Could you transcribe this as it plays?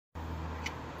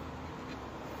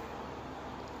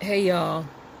Hey y'all,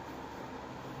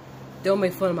 don't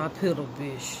make fun of my pillow,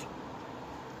 bitch.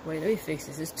 Wait, let me fix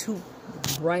this. It's too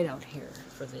bright out here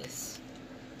for this.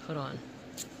 Hold on.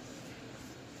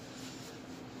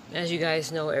 As you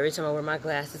guys know, every time I wear my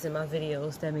glasses in my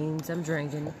videos, that means I'm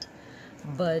drinking.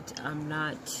 But I'm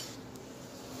not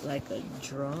like a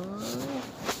drunk.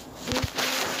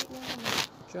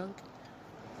 Drunk?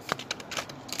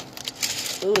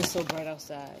 Ooh, it's so bright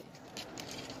outside.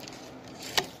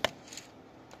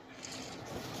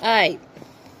 Alright.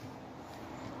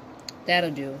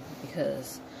 That'll do,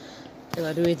 because if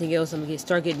I do anything else, I'm gonna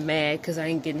start getting mad because I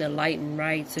ain't getting the lighting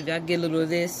right. So if y'all get a little of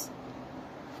this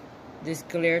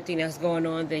glare thing that's going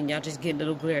on, then y'all just get a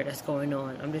little glare that's going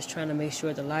on. I'm just trying to make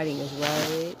sure the lighting is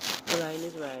right. The lighting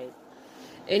is right.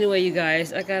 Anyway, you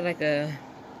guys, I got like I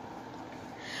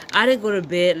didn't go to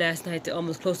bed last night till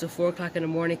almost close to 4 o'clock in the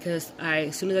morning because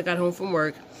as soon as I got home from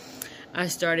work, I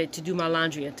started to do my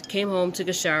laundry. I came home, took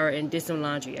a shower, and did some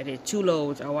laundry. I did 2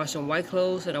 loads. I washed some white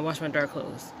clothes and I washed my dark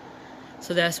clothes.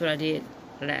 So that's what I did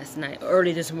last night,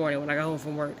 early this morning when I got home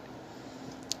from work.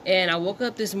 And I woke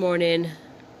up this morning.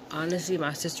 Honestly,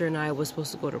 my sister and I were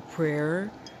supposed to go to prayer,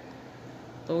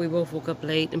 but we both woke up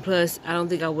late. And plus, I don't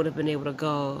think I would have been able to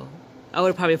go. I would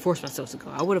have probably forced myself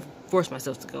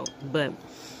to go. But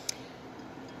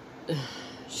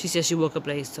she said she woke up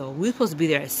late, so we were supposed to be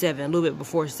there at 7, a little bit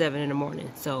before 7 in the morning.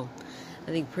 So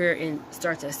I think prayer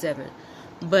starts at 7.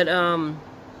 But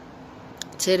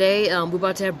today we're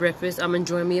about to have breakfast. I'm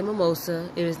enjoying me a mimosa.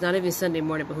 It is not even Sunday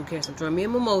morning, but who cares? I'm enjoying me a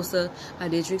mimosa. I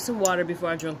did drink some water before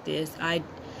I drank this. I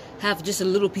have just a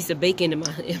little piece of bacon in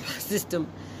my system.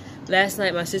 Last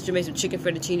night my sister made some chicken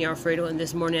fettuccine alfredo, and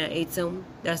this morning I ate some.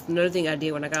 That's another thing I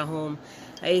did when I got home.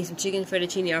 I ate some chicken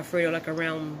fettuccine alfredo like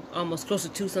around almost close to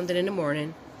 2 something in the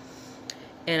morning.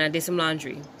 And I did some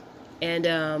laundry. And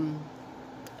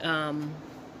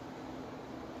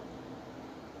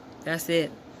that's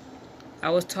it. I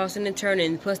was tossing and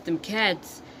turning. Plus them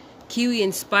cats, Kiwi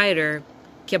and Spider,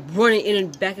 kept running in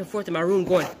and back and forth in my room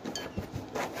going.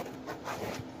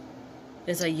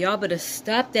 It's like, y'all better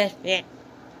stop that.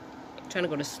 I'm trying to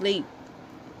go to sleep.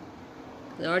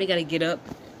 I already got to get up.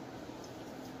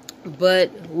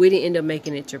 But we didn't end up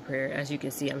making it to prayer. As you can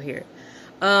see, I'm here.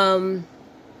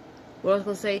 What I was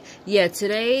going to say? Yeah,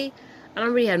 today, I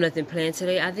don't really have nothing planned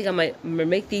today. I think I might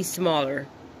make these smaller,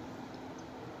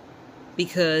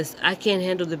 because I can't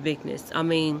handle the bigness. I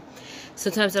mean,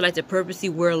 sometimes I like to purposely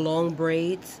wear long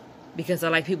braids because I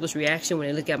like people's reaction when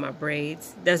they look at my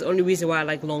braids. That's the only reason why I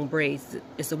like long braids,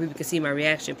 is so people can see my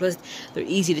reaction. Plus, they're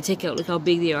easy to take out. Look how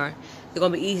big they are. They're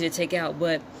going to be easy to take out.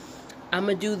 But I'm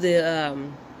going to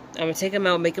do I'm going to take them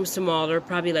out, make them smaller,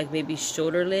 probably like maybe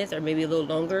shoulder length or maybe a little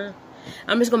longer.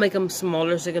 I'm just going to make them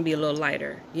smaller so they're going to be a little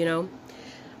lighter, you know?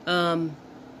 And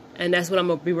that's what I'm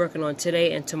going to be working on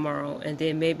today and tomorrow. And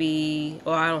then maybe,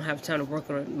 I don't have time to work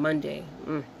on it Monday.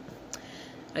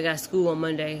 I got school on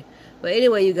Monday. But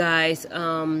anyway, you guys,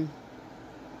 my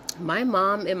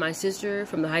mom and my sister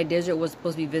from the high desert was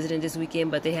supposed to be visiting this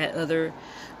weekend, but they had other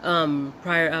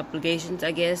prior obligations,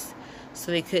 I guess,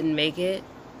 so they couldn't make it.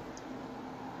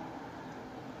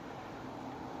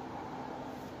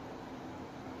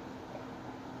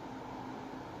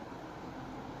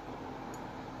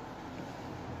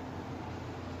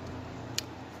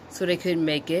 So they couldn't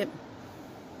make it.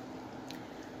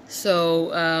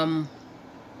 So,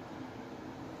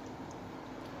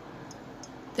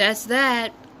 that's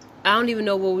that. I don't even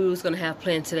know what we was going to have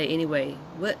planned today anyway.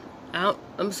 What?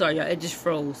 I'm sorry, y'all. It just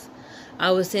froze. I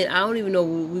was saying I don't even know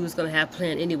what we was going to have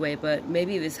planned anyway, but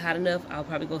maybe if it's hot enough, I'll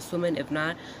probably go swimming. If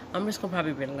not, I'm just going to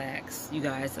probably relax, you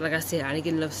guys. Like I said, I didn't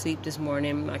get enough sleep this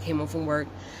morning. I came home from work.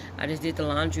 I just did the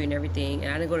laundry and everything,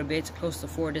 and I didn't go to bed till close to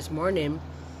 4 this morning,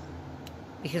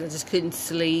 because I just couldn't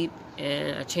sleep,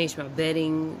 and I changed my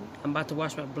bedding. I'm about to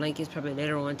wash my blankets probably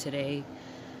later on today.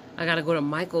 I gotta go to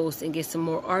Michael's and get some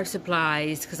more art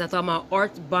supplies, because I thought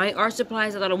buying art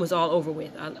supplies, I thought it was all over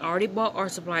with. I already bought art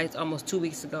supplies almost 2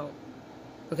 weeks ago.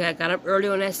 Okay, I got up early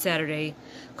on that Saturday,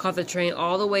 caught the train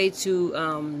all the way to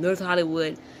North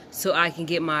Hollywood so I can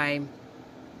get my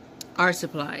art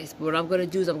supplies. But what I'm gonna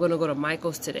do is I'm gonna go to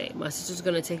Michael's today. My sister's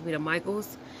gonna take me to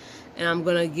Michael's, and I'm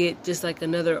going to get just like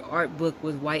another art book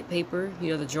with white paper.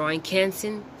 You know, the drawing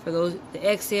Canson. For those, the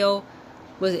XL,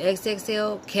 was it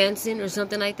XXL? Canson or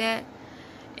something like that.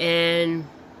 And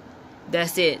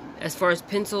that's it. As far as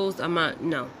pencils, I'm not,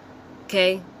 no.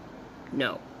 Okay?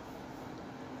 No.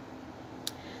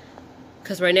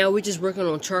 Because right now we're just working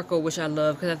on charcoal, which I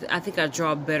love. Because I think I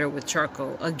draw better with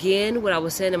charcoal. Again, what I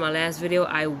was saying in my last video,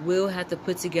 I will have to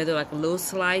put together like a little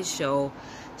slideshow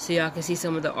so y'all can see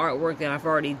some of the artwork that I've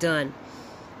already done.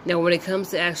 Now, when it comes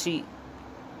to actually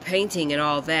painting and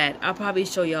all that, I'll probably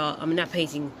show y'all, I mean not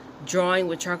painting, drawing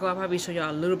with charcoal, I'll probably show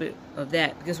y'all a little bit of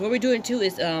that. Because what we're doing too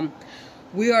is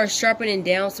we are sharpening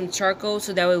down some charcoal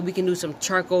so that way we can do some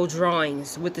charcoal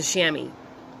drawings with the chamois.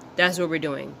 That's what we're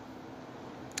doing.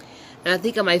 And I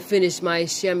think I might finish my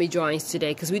chamois drawings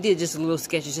today because we did just a little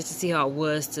sketches just to see how it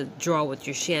was to draw with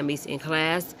your chamois in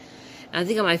class. And I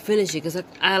think I might finish it because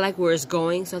I like where it's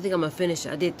going, so I think I'm going to finish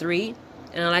it. I did 3,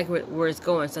 and I like where it's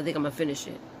going, so I think I'm going to finish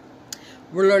it.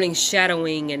 We're learning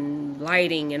shadowing and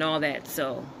lighting and all that,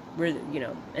 so we're, you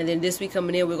know. And then this week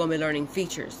coming in, we're going to be learning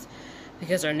features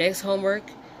because our next homework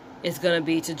is going to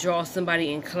be to draw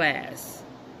somebody in class,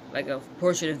 like a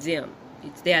portrait of them.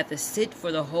 They have to sit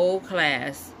for the whole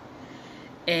class,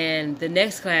 and the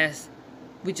next class,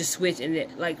 we just switch. And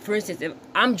like, for instance, if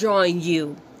I'm drawing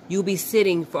you, you'll be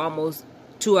sitting for almost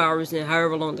 2 hours and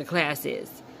however long the class is.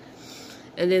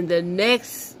 And then the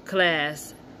next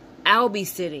class, I'll be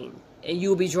sitting and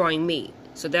you'll be drawing me.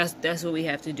 So that's what we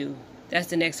have to do. That's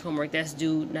the next homework. That's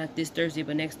due not this Thursday,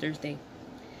 but next Thursday.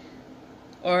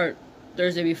 Or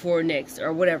Thursday before next,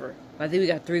 or whatever. I think we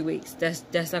got 3 weeks. That's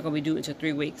not going to be due until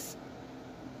 3 weeks.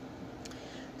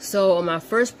 So on my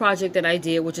first project that I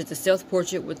did, which is the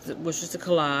self-portrait, which was a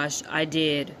collage,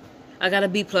 I got a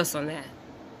B+ on that.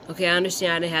 Okay, I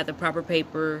understand I didn't have the proper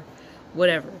paper,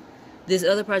 whatever. This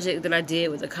other project that I did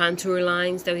with the contour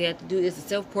lines that we had to do is a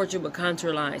self-portrait with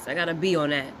contour lines. I got a B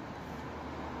on that.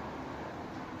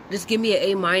 Just give me an A-,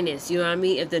 you know what I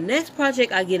mean? If the next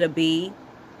project I get a B,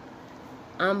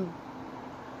 I'm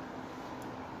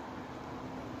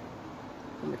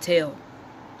going to tell.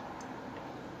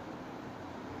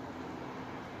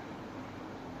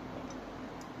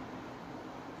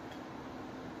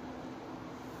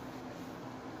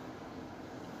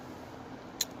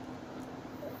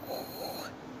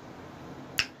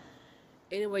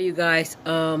 Anyway, you guys,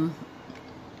 I'm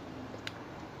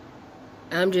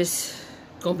just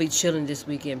gonna be chilling this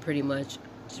weekend pretty much.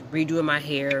 Just redoing my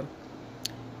hair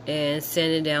and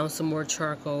sanding down some more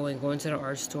charcoal and going to the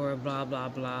art store, blah blah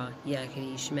blah,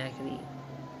 yakety schmackety.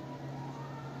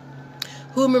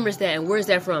 Who remembers that and where's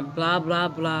that from? Blah blah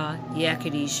blah,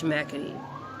 yakety schmackety.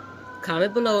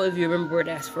 Comment below if you remember where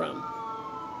that's from.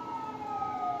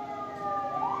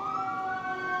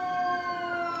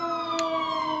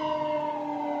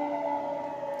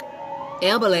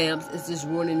 Ambulance is just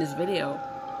ruining this video.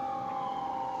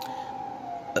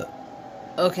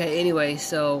 Okay, anyway,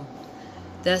 so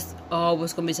that's all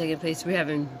what's going to be taking place. We're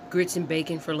having grits and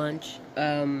bacon for lunch.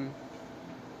 For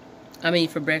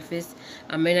breakfast.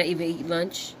 I may not even eat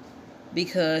lunch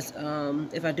because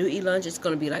if I do eat lunch, it's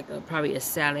going to be like probably a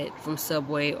salad from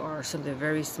Subway or something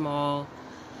very small.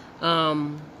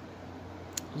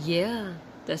 Yeah,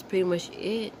 that's pretty much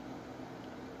it.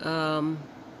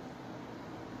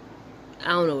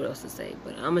 I don't know what else to say,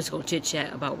 but I'm just going to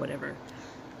chit-chat about whatever.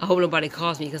 I hope nobody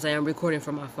calls me because I am recording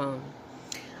from my phone.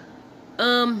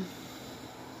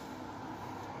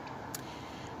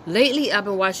 Lately, I've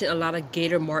been watching a lot of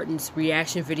Gator Martin's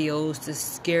reaction videos to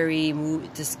scary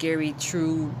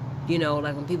true, you know,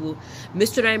 like when people,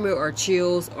 Mr. Nightmare or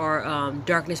Chills or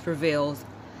Darkness Prevails,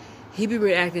 he be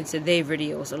reacting to their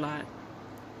videos a lot.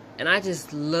 And I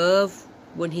just love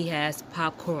when he has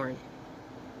popcorn.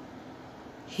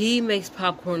 He makes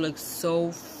popcorn look so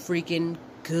freaking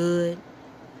good.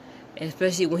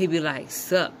 Especially when he be like,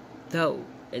 sup, though.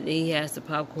 And then he has the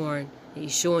popcorn and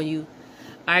he's showing you.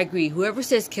 I agree. Whoever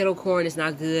says kettle corn is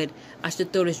not good, I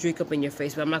should throw this drink up in your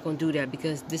face. But I'm not going to do that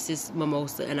because this is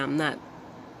mimosa and I'm not.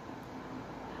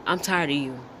 I'm tired of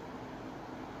you.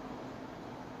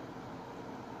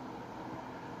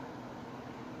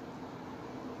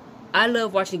 I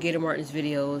love watching Gator Martin's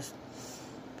videos.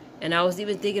 And I was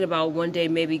even thinking about one day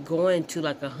maybe going to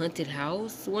like a haunted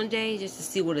house one day just to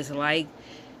see what it's like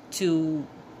to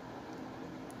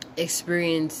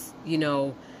experience, you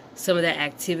know, some of that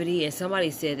activity. And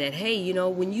somebody said that, hey, you know,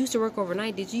 when you used to work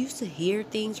overnight, did you used to hear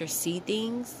things or see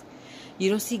things? You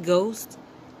don't see ghosts?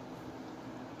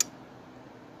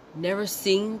 Never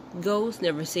seen ghosts,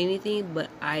 never seen anything, but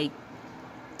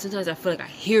sometimes I feel like I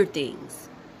hear things.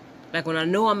 Like when I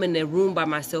know I'm in a room by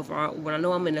myself or when I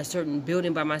know I'm in a certain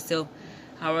building by myself,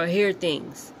 I will hear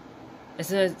things. And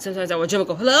sometimes I will jump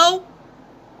and go, hello?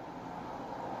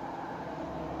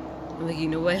 I'm like, you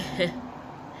know what?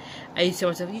 I used to tell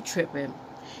myself, you tripping.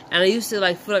 And I used to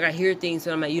like feel like I hear things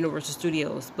when I'm at Universal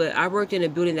Studios. But I worked in a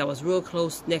building that was real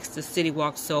close next to City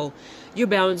Walk, so you're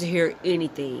bound to hear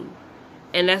anything.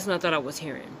 And that's what I thought I was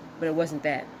hearing. But it wasn't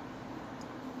that.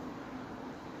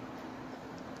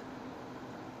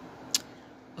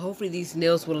 Hopefully these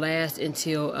nails will last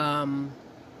until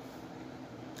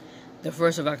the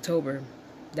 1st of October.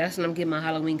 That's when I'm getting my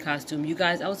Halloween costume. You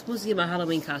guys, I was supposed to get my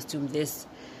Halloween costume this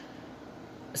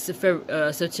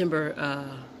September,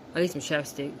 I need some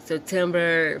chapstick,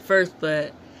 September 1st,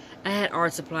 but I had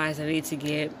art supplies I need to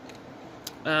get,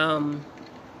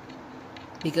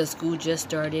 because school just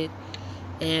started,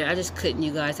 and I just couldn't,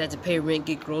 you guys. I had to pay rent,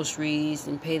 get groceries,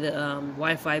 and pay the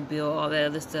Wi-Fi bill, all that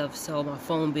other stuff, so my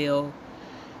phone bill.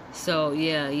 So,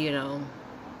 yeah, you know,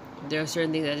 there are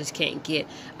certain things I just can't get.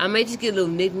 I may just get little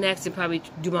knickknacks and probably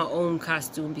do my own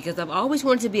costume, because I've always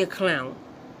wanted to be a clown.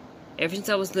 Ever since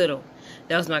I was little,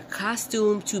 that was my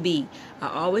costume to be. I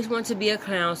always wanted to be a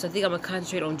clown, so I think I'm going to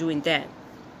concentrate on doing that.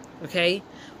 Okay?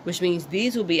 Which means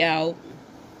these will be out,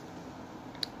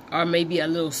 or maybe a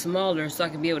little smaller, so I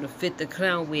can be able to fit the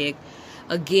clown wig.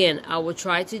 Again, I will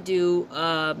try to do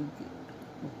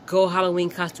go Halloween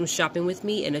costume shopping with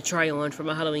me and a try on for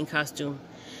my Halloween costume.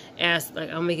 As like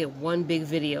I'll make it one big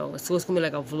video, so it's gonna be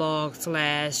like a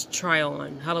vlog / try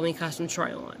on, Halloween costume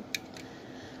try on.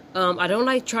 I don't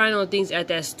like trying on things at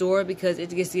that store because it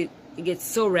gets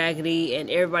so raggedy and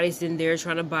everybody's in there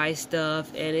trying to buy stuff,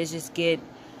 and it just get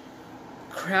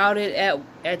crowded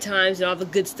at times, and all the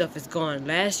good stuff is gone.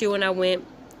 Last year when I went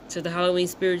to the Halloween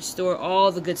Spirit store,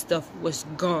 all the good stuff was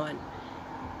gone.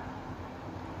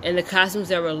 And the costumes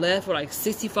that were left were like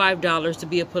 $65 to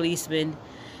be a policeman.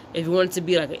 If you wanted to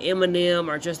be like an M&M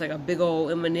or just like a big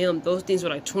old M&M, those things were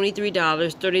like $23,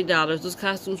 $30. Those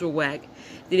costumes were whack.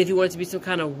 Then if you wanted to be some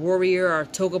kind of warrior or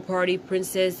toga party,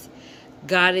 princess,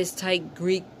 goddess type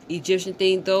Greek, Egyptian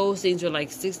thing, those things were like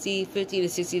 $50 to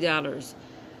 $60.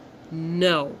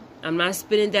 No, I'm not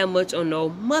spending that much on no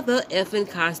mother effing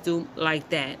costume like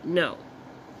that. No.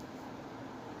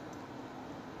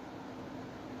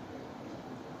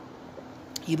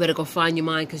 You better go find your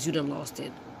mind because you done lost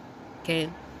it. Okay?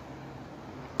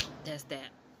 That's that.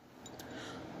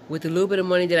 With the little bit of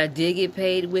money that I did get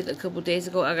paid with a couple days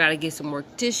ago, I gotta get some more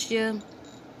tissue.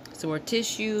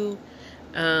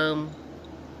 And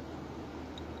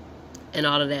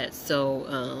all of that.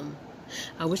 So,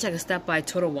 I wish I could stop by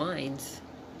Total Wines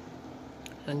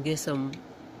and get some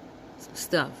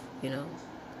stuff, you know.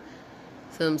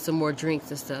 Some more drinks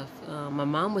and stuff. My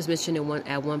mom was mentioning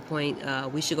at one point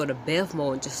we should go to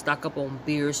Bevmo and just stock up on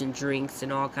beers and drinks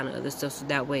and all kind of other stuff, so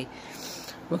that way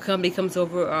when company comes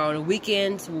over on the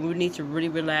weekends when we need to really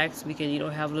relax, we can, you know,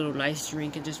 have a little nice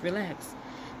drink and just relax.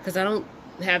 Because I don't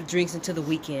have drinks until the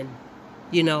weekend,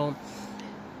 you know.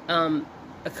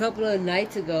 A couple of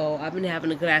nights ago, I've been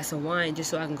having a glass of wine just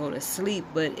so I can go to sleep,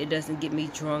 but it doesn't get me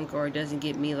drunk or it doesn't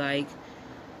get me like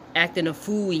acting a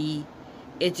fool-y.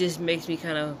 It just makes me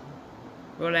kind of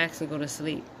relax and go to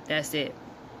sleep. That's it.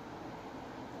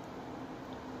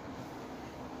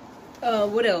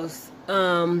 What else?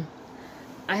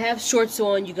 I have shorts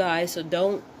on, you guys, so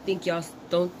don't think y'all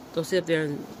don't sit up there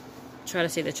and try to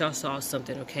say that y'all saw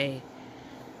something, okay?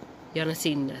 Y'all don't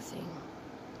see nothing.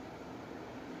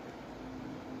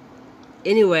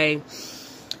 Anyway,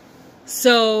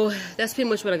 so that's pretty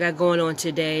much what I got going on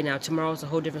today. Now tomorrow's a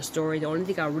whole different story. The only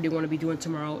thing I really want to be doing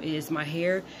tomorrow is my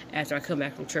hair after I come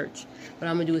back from church. But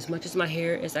I'm going to do as much as my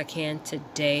hair as I can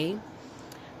today.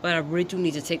 But I really do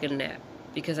need to take a nap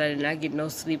because I did not get no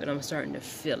sleep and I'm starting to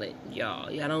feel it, y'all.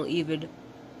 Y'all don't even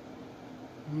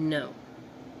know.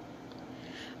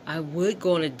 I would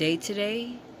go on a date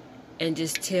today and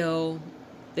just tell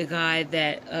the guy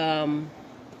that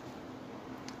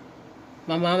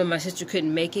my mom and my sister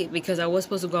couldn't make it because I was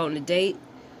supposed to go on a date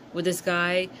with this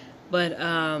guy, but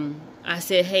I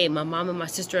said, hey, my mom and my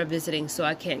sister are visiting, so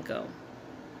I can't go.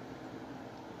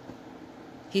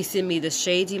 He sent me the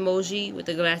shades emoji with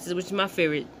the glasses, which is my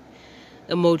favorite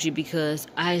emoji because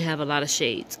I have a lot of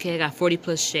shades. Okay, I got 40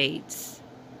 plus shades.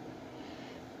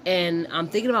 And I'm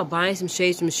thinking about buying some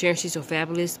shades from Sharon. She's So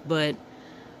Fabulous, but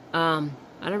I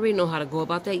don't really know how to go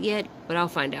about that yet, but I'll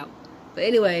find out. But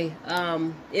anyway,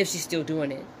 if she's still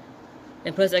doing it.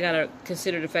 And plus, I gotta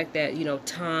consider the fact that, you know,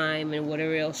 time and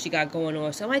whatever else she got going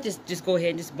on. So I might just go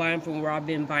ahead and just buy them from where I've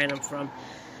been buying them from.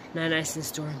 99-cent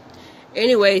store.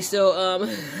 Anyway, so,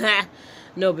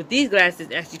 no, but these glasses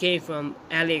actually came from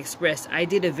AliExpress. I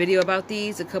did a video about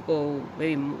these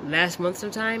maybe last month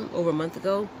sometime, over a month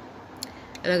ago.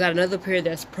 And I got another pair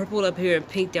that's purple up here and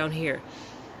pink down here.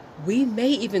 We may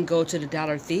even go to the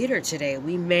Dollar Theater today.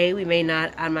 We may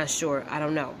not. I'm not sure. I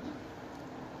don't know.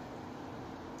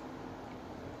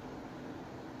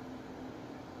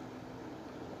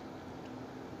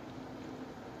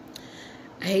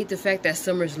 I hate the fact that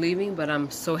summer's leaving, but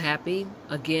I'm so happy.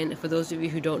 Again, for those of you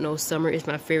who don't know, summer is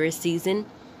my favorite season.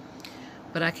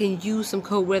 But I can use some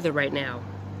cold weather right now.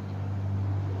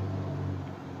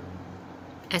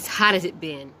 As hot as it's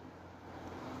been,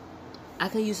 I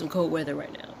can use some cold weather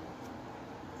right now.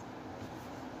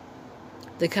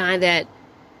 The kind that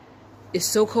is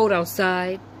so cold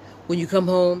outside, when you come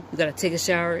home, you gotta take a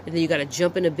shower, and then you gotta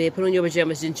jump into bed, put on your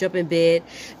pajamas, then jump in bed,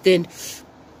 then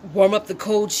warm up the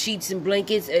cold sheets and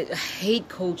blankets. I hate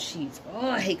cold sheets.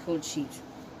 Oh, I hate cold sheets.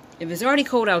 If it's already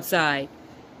cold outside,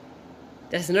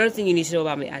 that's another thing you need to know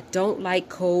about me. I don't like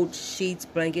cold sheets,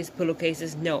 blankets,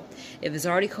 pillowcases. No. If it's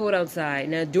already cold outside,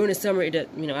 now during the summer, I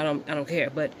don't care.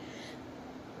 But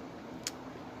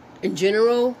in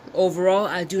general, overall,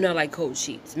 I do not like cold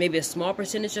sheets. Maybe a small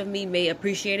percentage of me may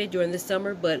appreciate it during the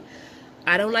summer, but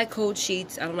I don't like cold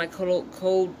sheets. I don't like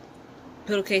cold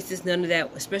pillowcases, none of that,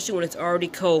 especially when it's already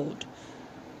cold.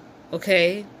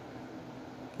 Okay?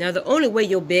 Now, the only way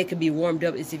your bed can be warmed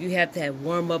up is if you have to have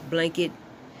warm-up blanket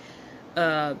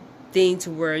thing to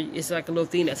where it's like a little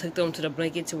thing that's hooked onto the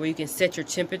blanket to where you can set your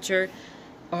temperature,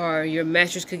 or your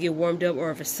mattress could get warmed up,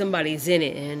 or if somebody's in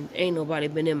it, and ain't nobody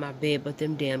been in my bed but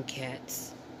them damn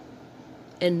cats.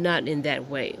 And not in that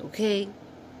way, okay?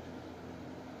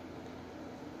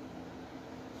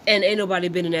 And ain't nobody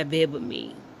been in that bed but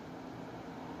me.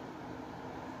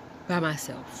 By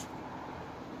myself.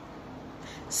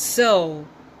 So,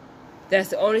 that's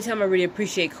the only time I really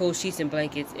appreciate cold sheets and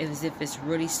blankets, is if it's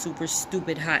really super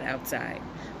stupid hot outside.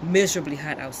 Miserably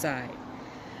hot outside.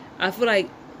 I feel like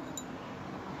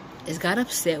is God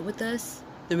upset with us?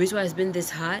 The reason why it's been this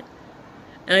hot?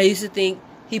 And I used to think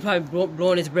he probably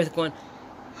blowing his breath going.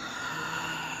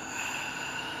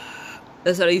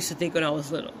 That's what I used to think when I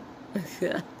was little.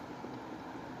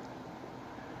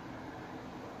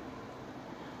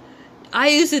 I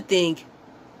used to think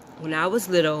when I was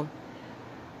little,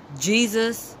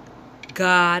 Jesus,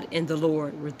 God, and the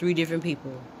Lord were three different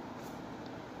people.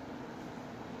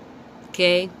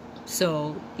 Okay?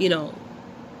 So,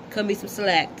 cut me some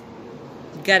slack.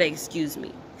 You gotta excuse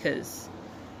me, because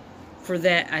for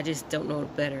that, I just don't know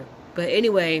better. But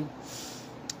anyway,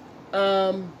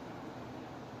 let's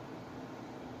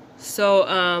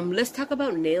talk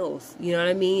about nails. You know what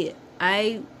I mean?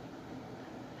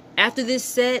 After this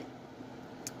set,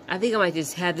 I think I might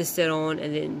just have this set on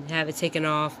and then have it taken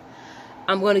off.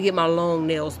 I'm going to get my long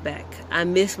nails back. I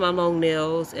miss my long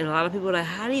nails, and a lot of people are like,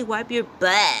 how do you wipe your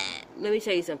butt? Let me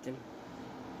tell you something.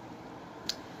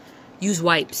 Use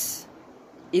wipes.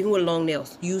 Even with long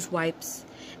nails, use wipes.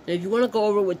 And if you want to go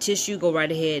over it with tissue, go right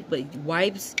ahead. But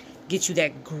wipes get you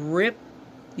that grip.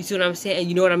 You see what I'm saying? And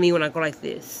you know what I mean when I go like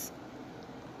this.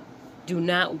 Do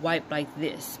not wipe like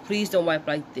this. Please don't wipe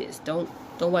like this. Don't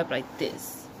wipe like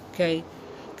this. Okay?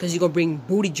 Because you're going to bring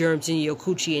booty germs in your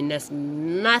coochie, and that's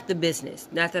not the business.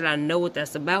 Not that I know what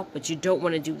that's about, but you don't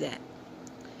want to do that.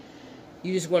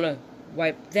 You just want to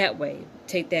wipe that way.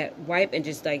 Take that wipe and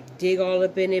just like dig all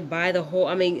up in it by the hole.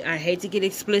 I mean, I hate to get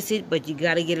explicit, but you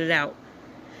got to get it out.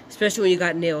 Especially when you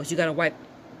got nails. You got to wipe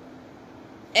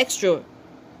extra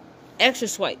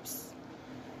swipes.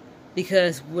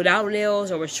 Because without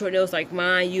nails or with short nails like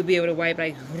mine, you'll be able to wipe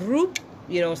like,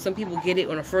 some people get it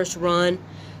on the first run.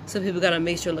 Some people got to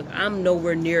make sure, look, I'm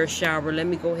nowhere near a shower. Let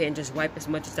me go ahead and just wipe as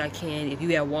much as I can. If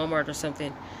you at Walmart or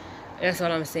something, that's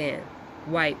all I'm saying.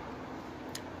 Wipe.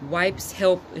 Wipes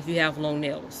help if you have long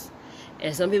nails.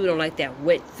 And some people don't like that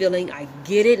wet feeling. I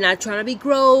get it. Not trying to be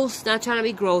gross.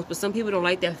 But some people don't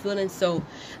like that feeling. So,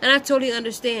 and I totally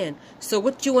understand. So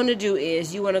what you want to do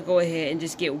is you want to go ahead and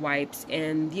just get wipes.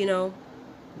 And,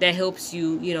 that helps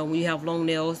you, when you have long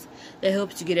nails. That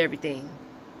helps you get everything.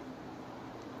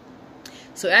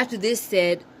 So after this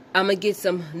set, I'm going to get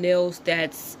some nails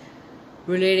that's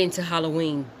relating to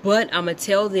Halloween. But I'm going to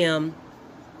tell them,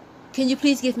 can you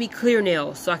please give me clear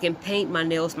nails so I can paint my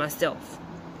nails myself?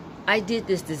 I did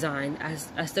this design.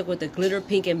 I stuck with the glitter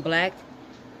pink and black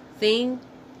thing.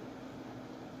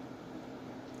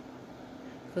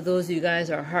 For those of you guys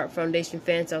who are Heart Foundation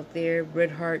fans out there,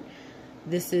 Red Heart,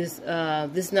 this is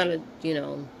not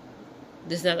the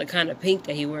kind of pink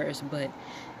that he wears, but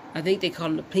I think they call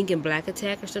him the Pink and Black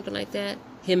Attack or something like that.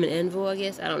 Him and Envo, I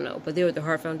guess. I don't know. But they were the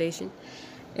Heart Foundation.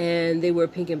 And they were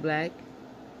pink and black.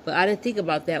 But I didn't think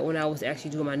about that when I was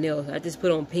actually doing my nails. I just put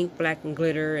on pink, black, and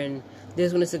glitter. And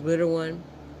this one is a glitter one.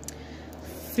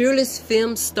 Fearless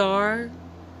Film Star.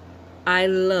 I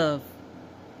love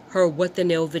her What the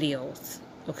Nail videos.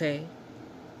 Okay?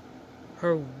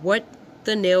 Her What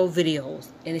the Nail videos.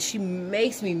 And she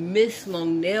makes me miss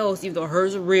long nails, even though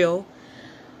hers are real.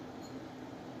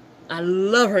 I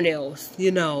love her nails,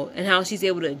 and how she's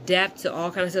able to adapt to all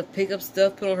kinds of stuff, pick up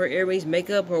stuff, put on her earrings,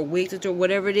 makeup, her wigs, or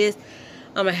whatever it is.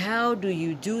 I'm like, how do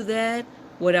you do that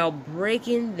without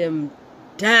breaking them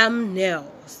damn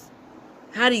nails?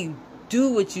 How do you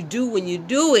do what you do when you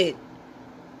do it?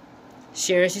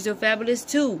 Sharon, she's so fabulous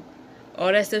too.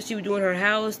 all that stuff she would do in her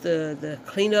house, the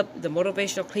cleanup, the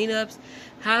motivational cleanups.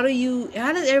 How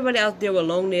does everybody out there with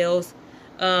long nails,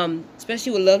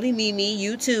 especially with lovely Mimi,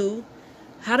 you too,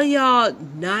 how do y'all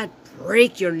not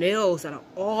break your nails out of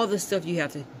all the stuff you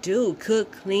have to do?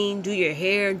 Cook, clean, do your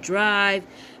hair, drive,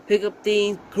 pick up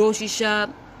things, grocery shop.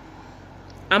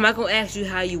 I'm not going to ask you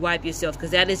how you wipe yourself,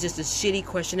 because that is just a shitty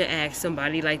question to ask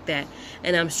somebody like that.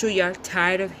 And I'm sure y'all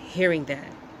tired of hearing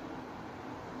that.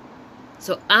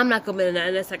 So I'm not going to,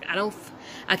 and that's like,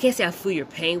 I can't say I feel your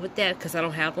pain with that, because I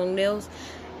don't have long nails.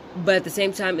 But at the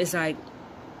same time, it's like,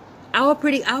 I would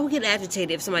get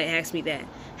agitated if somebody asked me that.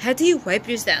 How do you wipe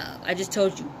yourself? I just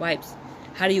told you, wipes.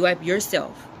 How do you wipe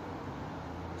yourself?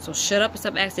 So shut up and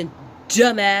stop asking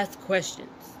dumbass questions.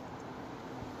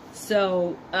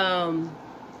 So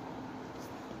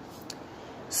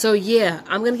yeah,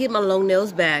 I'm going to get my long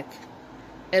nails back,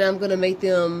 and I'm going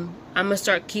to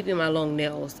start keeping my long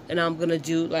nails, and I'm going to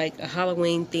do like a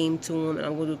Halloween theme to them, and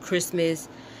I'm going to do Christmas,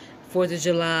 4th of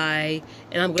July,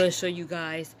 and I'm going to show you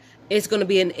guys. It's going to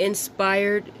be an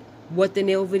inspired what the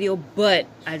nail video, but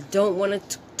I don't want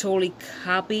to totally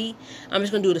copy. I'm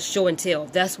just going to do the show and tell.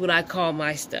 That's what I call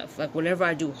my stuff. Like whenever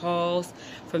I do hauls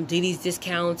from DD's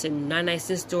Discounts and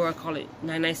 99-cent store, I call it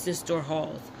 99-cent store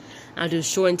hauls. I'll do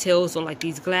show and tells on like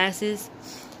these glasses.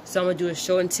 So I'm going to do a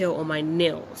show and tell on my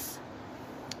nails.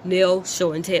 Nail,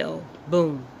 show and tell.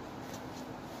 Boom.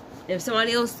 If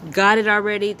somebody else got it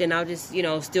already, then I'll just,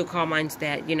 still call mine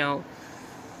that,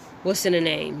 what's in the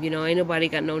name? Ain't nobody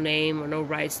got no name or no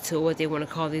rights to what they want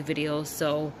to call their videos.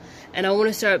 So, and I want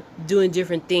to start doing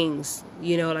different things.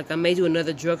 Like I may do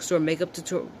another drugstore makeup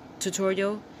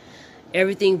tutorial.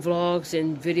 Everything vlogs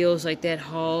and videos like that,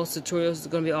 hauls, tutorials is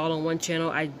going to be all on one channel.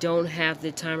 I don't have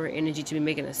the time or energy to be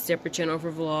making a separate channel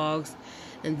for vlogs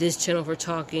and this channel for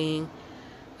talking.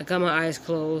 I got my eyes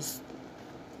closed.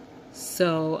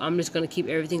 So I'm just going to keep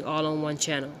everything all on one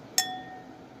channel.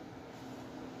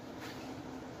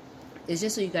 It's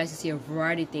just so you guys can see a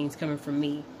variety of things coming from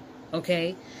me.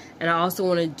 Okay? And I also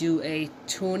want to do a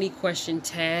 20 question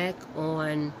tag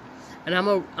on, and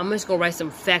I'm just going to write some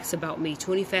facts about me.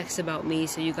 20 facts about me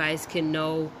so you guys can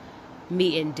know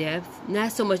me in depth.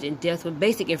 Not so much in depth, but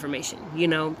basic information,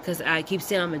 because I keep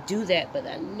saying I'm going to do that, but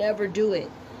I never do it.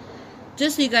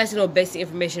 Just so you guys know basic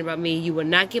information about me. You will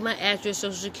not get my address,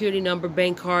 social security number,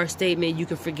 bank card, statement. You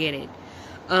can forget it.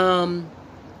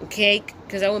 Okay?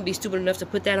 Because I wouldn't be stupid enough to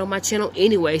put that on my channel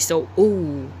anyway. So,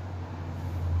 ooh.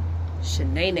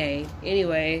 Shanae.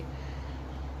 Anyway.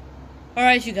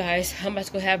 Alright, you guys. I'm about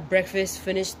to go have breakfast.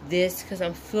 Finish this because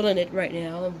I'm feeling it right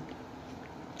now. I'm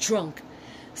drunk.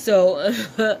 So,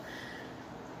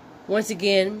 once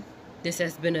again, this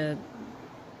has been a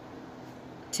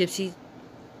Tipsy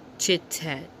Chit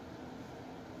Chat.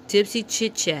 Tipsy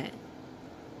Chit Chat.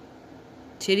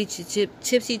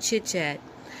 Tipsy Chit Chat.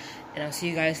 And I'll see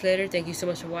you guys later. Thank you so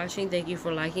much for watching. Thank you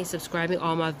for liking, subscribing,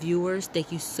 all my viewers.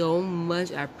 Thank you so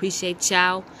much. I appreciate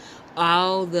y'all.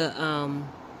 All the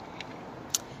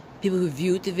people who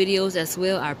viewed the videos as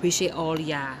well. I appreciate all of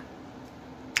y'all.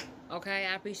 Okay?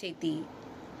 I appreciate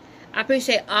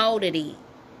all of thee.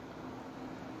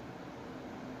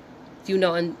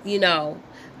 And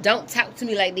don't talk to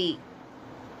me like that.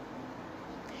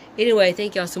 Anyway,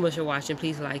 thank y'all so much for watching.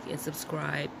 Please like and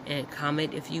subscribe and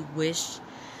comment if you wish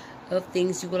of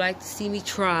things you would like to see me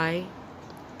try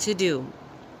to do.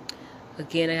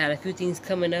 Again, I had a few things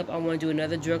coming up. I want to do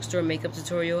another drugstore makeup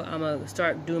tutorial. I'm going to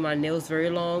start doing my nails very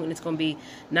long. And it's going to be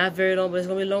not very long, but it's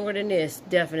going to be longer than this.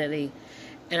 Definitely.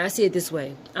 And I see it this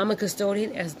way. I'm a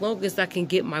custodian. As long as I can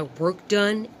get my work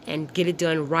done and get it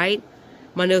done right,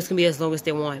 my nails can be as long as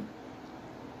they want.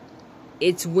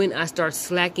 It's when I start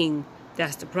slacking,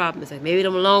 that's the problem. It's like maybe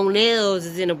them long nails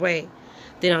is in the way.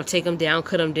 Then I'll take them down,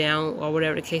 cut them down, or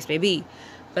whatever the case may be.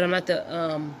 But I'm not the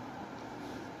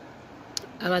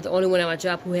only one at my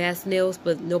job who has nails,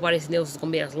 but nobody's nails is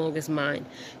going to be as long as mine.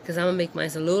 Because I'm going to make mine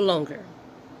a little longer.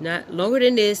 Not longer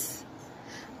than this.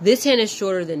 This hand is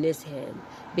shorter than this hand.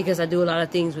 Because I do a lot of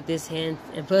things with this hand.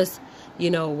 And plus,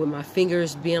 with my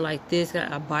fingers being like this,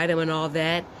 I bite them and all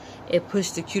that. It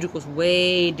pushed the cuticles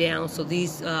way down. So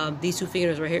these two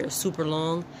fingers right here are super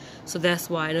long. So that's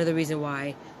why, another reason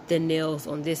why the nails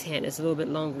on this hand is a little bit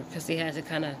longer. Because they had to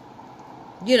kind of,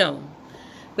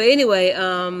 But anyway,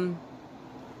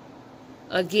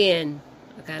 again,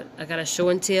 I got a show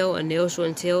and tell, a nail show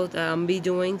and tell that I'm going to be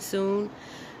doing soon.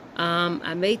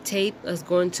 I made tape us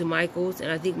going to Michael's,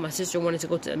 and I think my sister wanted to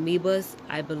go to Amoeba's.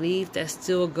 I believe that's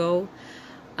still a go.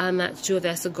 I'm not sure if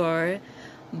that's a go,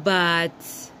 but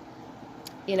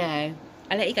I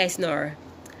let you guys know.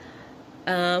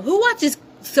 Who watches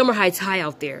Summer Heights High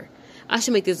out there? I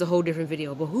should make this a whole different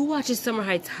video. But who watches Summer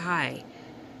Heights High?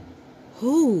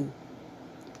 Who?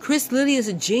 Chris Lilly is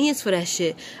a genius for that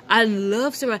shit. I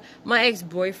love Summer. My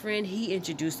ex-boyfriend, he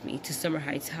introduced me to Summer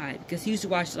Heights High because he used to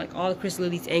watch like all of Chris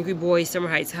Lilly's Angry Boys, Summer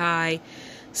Heights High,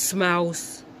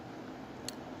 Smouse.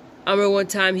 I remember one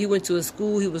time he went to a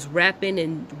school, he was rapping,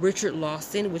 and Richard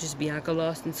Lawson, which is Bianca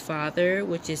Lawson's father,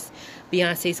 which is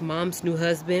Beyonce's mom's new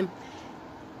husband,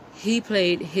 he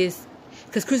played his,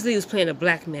 because Chris Lee was playing a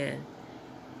black man,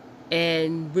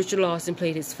 and Richard Lawson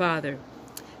played his father.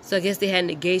 So I guess they had an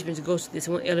engagement to go to this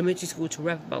one elementary school to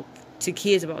rap to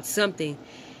kids about something.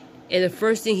 And the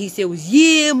first thing he said was,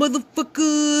 "Yeah,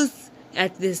 motherfuckers,"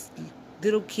 at this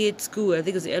little kid school. I think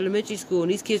it was an elementary school,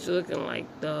 and these kids were looking like,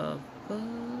 the fuck?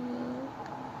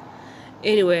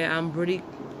 Anyway, I'm really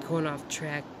going off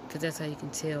track, because that's how you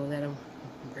can tell that I'm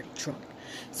pretty drunk.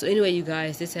 So anyway, you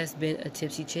guys, this has been a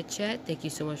Tipsy Chit Chat. Thank you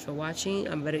so much for watching.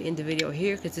 I'm going to end the video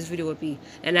here, because this video would be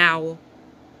an hour,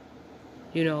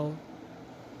 you know.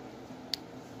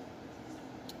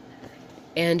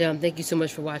 And thank you so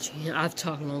much for watching. I've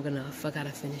talked long enough. I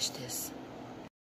gotta finish this.